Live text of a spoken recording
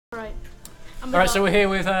Right. Alright, so we're here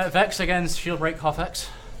with Vex against Shield Break Hofex.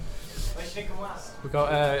 We've got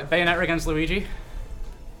Bayonetta against Luigi.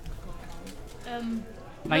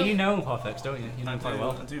 Now you know Hofex, don't you? You know him quite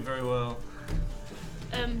well. I do very well.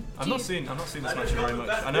 I've not seen this match very much.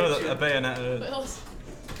 I know that a Bayonetta,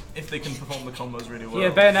 if they can perform the combos really well, yeah,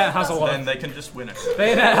 Bayonetta has a lot. Then they can just win it.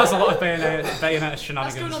 Bayonetta has a lot of Bayonetta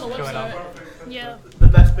shenanigans going on. Yeah. The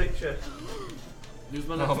best picture.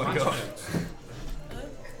 Oh my god.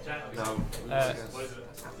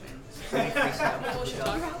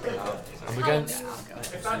 I'm against.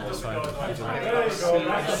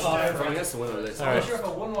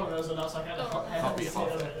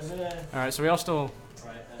 Alright, so we are still.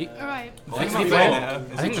 Alright. I think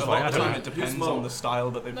the playing. I don't know. It depends on the style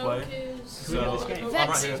that they play. So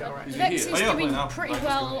Vex is doing pretty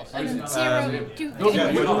well, and Zero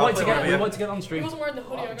We want to get on stream.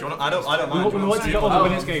 I don't mind. We want to get all the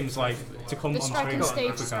winners games to come on striking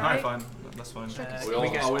stream. stage. Alright, fine. That's fine. I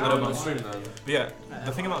don't mind. But yeah,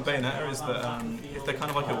 the thing about Bayonetta is that if they're kind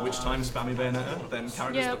of like a witch time spammy Bayonetta, then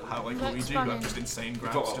characters that have like Luigi who have just insane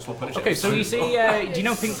grabs just will punish it. Okay, so you see, do you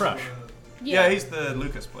know Pink Fresh? Yeah, he's the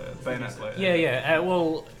Lucas player, Bayonetta player. Yeah.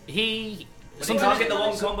 Well, he. He can't get the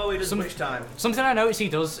one combo, he does witch time. Something I notice he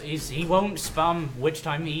does is he won't spam witch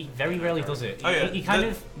time. He very rarely does it. Oh yeah, he kind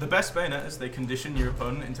of. The best Bayonettas, they condition your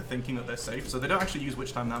opponent into thinking that they're safe, so they don't actually use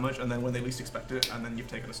witch time that much, and then when they least expect it, and then you've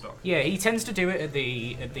taken a stock. Yeah, he tends to do it at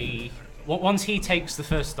the. Once he takes the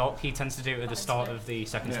first stock, he tends to do it at the start of the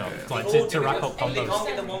second stock, like to rack up combos. They can't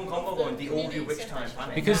get the one combo going, they all do witch time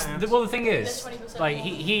panic. Because the thing is, like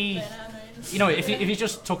he you know, if he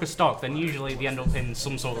just took a stock, then usually they end up in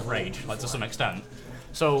some sort of rage, like to some extent.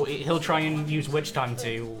 So he'll try and use witch time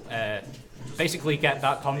to basically get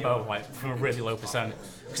that combo like from a really low percent,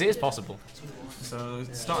 because it is possible. So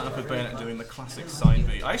starting off with Bayonetta doing the classic side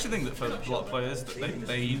B. I actually think that for a lot of players, that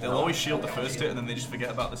they'll always shield the first hit and then they just forget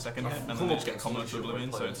about the second hit and then they just get combo to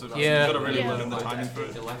oblivion. So you've got to really learn the timing for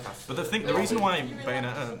it. But the reason why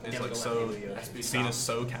Bayonetta is like so seen as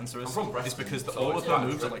so cancerous is because all of her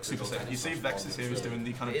moves are like super safe. You see Vex's here is doing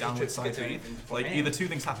the kind of downward side B. Like either two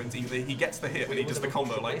things happen: either he gets the hit and he does the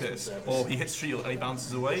combo like this, or he hits shield and he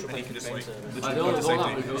bounces away and he can just like literally go to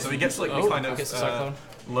safety. So he gets like the kind of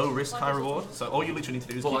low risk, high reward. So all you literally need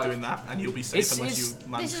to do is keep doing that, and you'll be safe unless you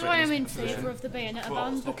land. This is why I'm in favour of the Bayonetta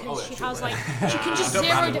ban, because she has like she can just zero.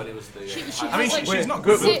 I mean, she's not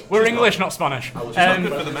good. We're English, not Spanish. She's not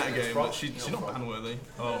good for the metagame, but she's not ban worthy.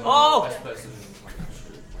 Oh!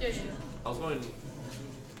 I was going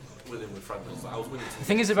with him with fragments. I was winning. The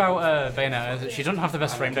thing is about Bayonetta is that she doesn't have the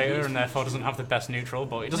best frame data and therefore doesn't have the best neutral,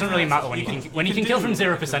 but it doesn't really matter when you can kill from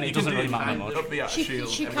 0%. It doesn't really matter that much.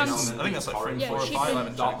 She can. I think that's like frame 4 or 5. I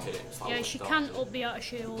haven't checked. Yeah, she can up the out of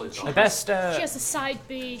shield. The best. She has a side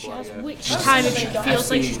B. She has witch time if she feels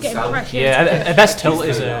like she's getting pressure. Yeah, her best tilt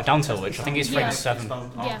is a down tilt, which I think is frame 7.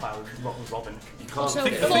 Yeah. So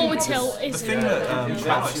forward tilt is. The thing that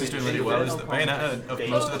Hofex is doing really well is that Bayonetta, of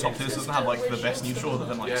most of the top tiers, doesn't have like the best neutral other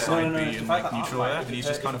than like side B and like neutral air, and he's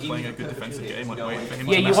just kind of playing a good defensive game, like waiting for him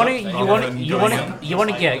to mess up. You want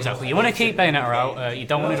to, yeah, exactly. You want to keep Bayonetta out. You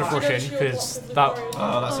don't want to just rush in because that.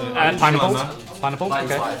 That's it. Pineapple.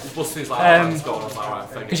 Okay.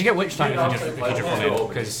 Because you get witch time if you just run in,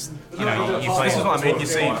 because you know you play. This is what I mean. You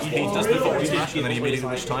see, he does the forward smash and then he immediately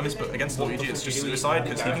witch times, but against Luigi it's just suicide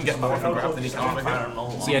because he can get more from grab than he can from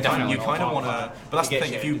hit. So yeah, definitely. You kind of want to, but that's the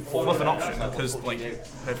thing. If you fluff an option, because like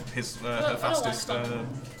her fastest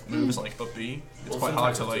move is like up B, it's quite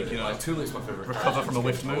hard to like recover from a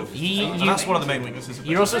whiffed move. And that's one of the main weaknesses. Of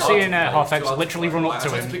You're also seeing Hofex literally run up to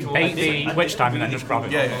him, bait the witch time, and then just grab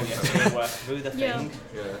it. Yeah.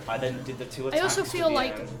 I also feel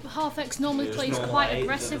like Hofex normally plays quite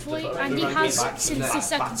aggressively, and he has since the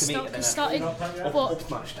second stock started. But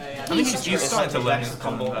he's starting to learn his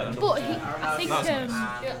combo. But I think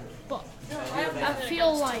but I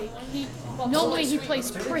feel like normally he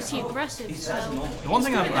plays pretty aggressive. So. The one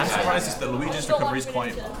thing I'm surprised is that Luigi's recovery is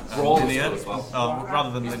quite linear,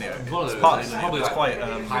 rather than linear. It's partly linear, but it's quite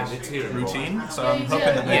routine. So I'm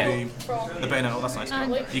hoping that maybe the Bayonetta, oh, that's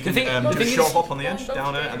nice. You can do a short hop on the edge,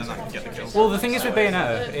 down it, and then that can get the kill. Well, the thing is with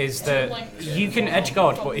Bayonetta is that you can edge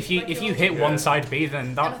guard, but if you hit one side B,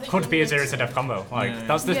 then that could be a 0 to death combo. Like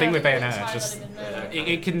that's the thing with Bayonetta. Just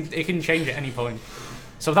it can change at any point.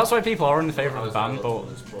 So that's why people are in favour of the ban, but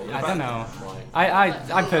I don't know.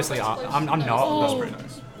 I personally, I'm not. That's pretty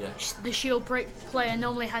nice. The shield break player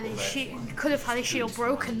normally had his could have had his shield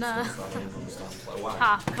broken there.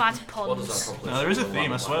 Bad puns. No, there is a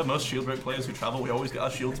theme. I swear, most shield break players who travel, we always get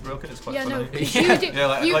our shields broken. It's quite funny. No, you did.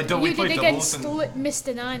 Like, don't we you play did doubles against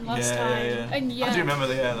Mr. 9 last time. Yeah. And I do remember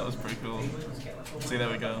that. Yeah, that was pretty cool. See, there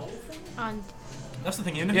we go. And that's the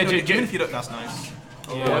thing, even if you don't, that's nice.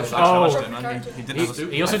 Yeah. He didn't have a,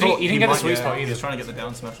 he also didn't get the sweet spot either. He was trying to get the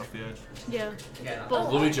down smash off the edge. Yeah.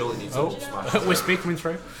 But Luigi only needs to smash. Whispy coming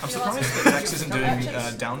through. I'm surprised that Vex isn't doing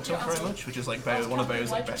down tilt very much, which is like one of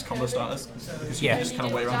Bayo's like best combo starters. Because you can just kind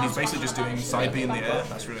of way around. He's basically just doing side B in the air.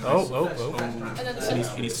 That's really nice.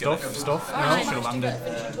 He needs to get it. Stuff. No, should have landed.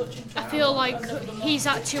 I feel like he's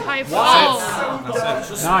at too high for That's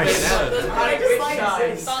it. Nice.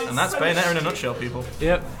 And that's Bayonetta in a nutshell, people.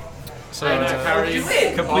 Yep. So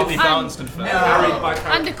completely balanced and fair.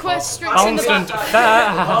 And the quest in the constant back.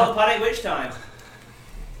 fair. Oh, panic which time?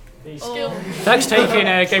 Vex taking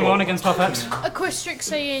game 1 against Popx. A Quistrick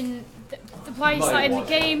saying the players that in the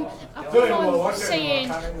game. Everyone saying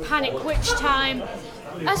panic which time.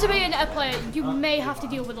 As a Bayonetta player, you may have to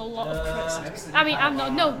deal with a lot of criticism. I mean, I'm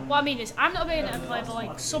not. No, what I mean is, I'm not a Bayonetta player, but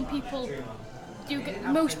like some people do.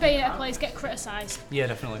 Most Bayonetta players get criticised. Yeah,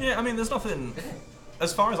 definitely. Yeah, I mean, there's nothing.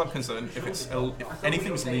 As far as I'm concerned, if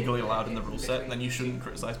anything's legally allowed in the rule set, then you shouldn't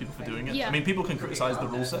criticize people for doing it. Yeah. I mean, people can criticize the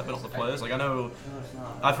rule set, but not the players. Like I know,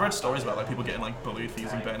 I've read stories about like people getting like bullied for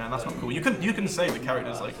using Bayonetta. And that's not cool. You can say the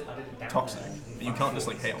character's like toxic, but you can't just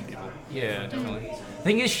like hate on people. Yeah, definitely. The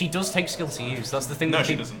thing is, she does take skill to use. That's the thing. No,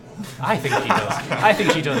 she doesn't. I think she does. I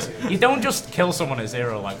think she does. You don't just kill someone at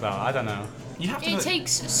 0 like that. I don't know. You have to. It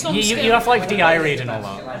takes some you have like DI read and all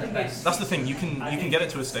that. That's the thing. You can get it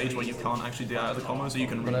to a stage where you can't actually DI out of the combo, so you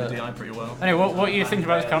can read the DI pretty well. Anyway, what do you think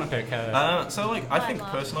about his counter pick? So like, I think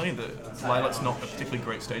personally that Lilat's not a particularly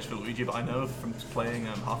great stage for Luigi, but I know from playing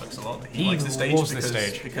Half-X a lot that he likes this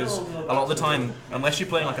stage because a lot of the time, unless you're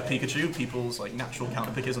playing like a Pikachu, people's like natural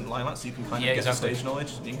counter pick isn't Lilat, so you can kind of get the stage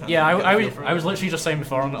knowledge. Yeah, I was literally just saying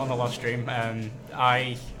before on the last stream.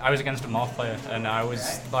 I was against a Morph player, and I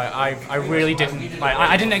was like, I really didn't like.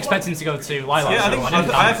 I didn't expect him to go to Lilat. Yeah,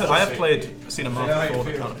 I have seen a Morph before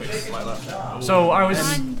that counter picks Lilat. So I was.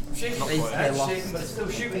 They lost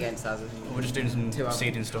against us. We're just doing some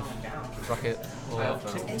seeding stuff. Rocket.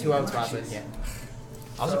 2 out of yeah.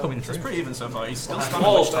 How's it coming through? It's pretty even so far. He's still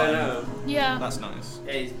standing which time. Yeah. That's nice.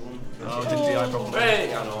 Oh, didn't DI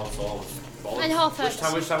probably. And Half-X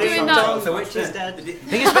Doing that. The witch is dead.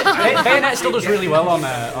 Thing is, Bayonetta still does really well on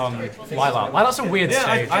Lilat. Lilat's a weird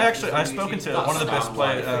stage. I've spoken to one of the best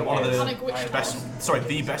players, the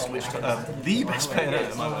best player at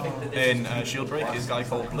the moment in Shield Break is a guy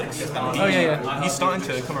called Blix. He's starting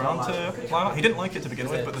to come around to Lilat. He didn't like it to begin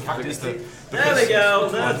with, but the fact is that because you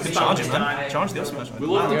can charge him, man. Charge the up smash, man. We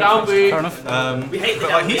love the down B. Fair enough. But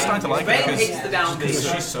like he's starting to like it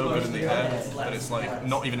because she's so good in the air that it's like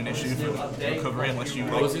not even an issue for recovery unless you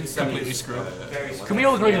like completely screw up. Can we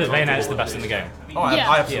all agree that Bayonetta is the best in the game? Oh,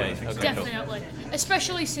 I absolutely think so. Definitely.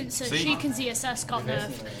 Especially since Sheik and ZSS got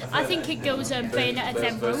nerfed. I think it goes Bayonetta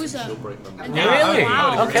then Rosa. And Really?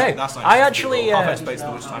 wow. Okay. That's nice. I actually. Half-X based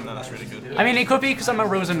the which time now, that's really good. I mean, it could be because I'm a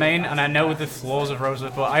Rosa main and I know the flaws of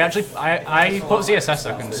Rosa, but I put ZSS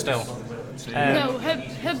second still. No,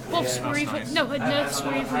 her buffs were even. No, her nerfs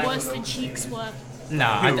were even worse than Sheik's were. No,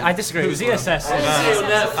 I disagree. ZSS.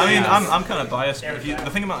 I mean, I'm kind of biased. The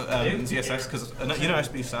thing about ZSS, because you know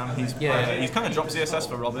SB Sam, he's kind of dropped ZSS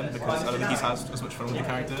for Robin because I don't think he's had as much fun with the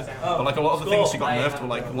character. But like a lot of the things she got nerfed were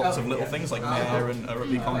like lots of little things like Nair and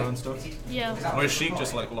rugby combo and stuff. Yeah. Whereas Sheik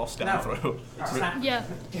just like lost down throw. Yeah.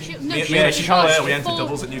 Me and Sheik player, we entered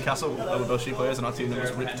doubles at Newcastle. We were both Sheik players, and our team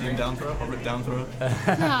was ripped team down throw or ripped down throw.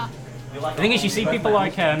 Yeah. The thing is, you see people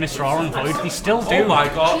like Mr. R and Void, they still do. Oh my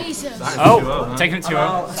god. Jesus. Oh, taking it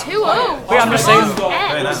 2-0. 2-0. Wait, I'm just saying.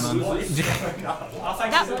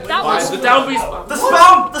 That was. The down B's. The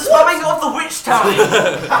spamming of the witch time!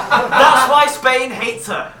 That's why Spain hates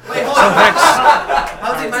her.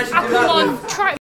 How did you manage to do that? Come on, try.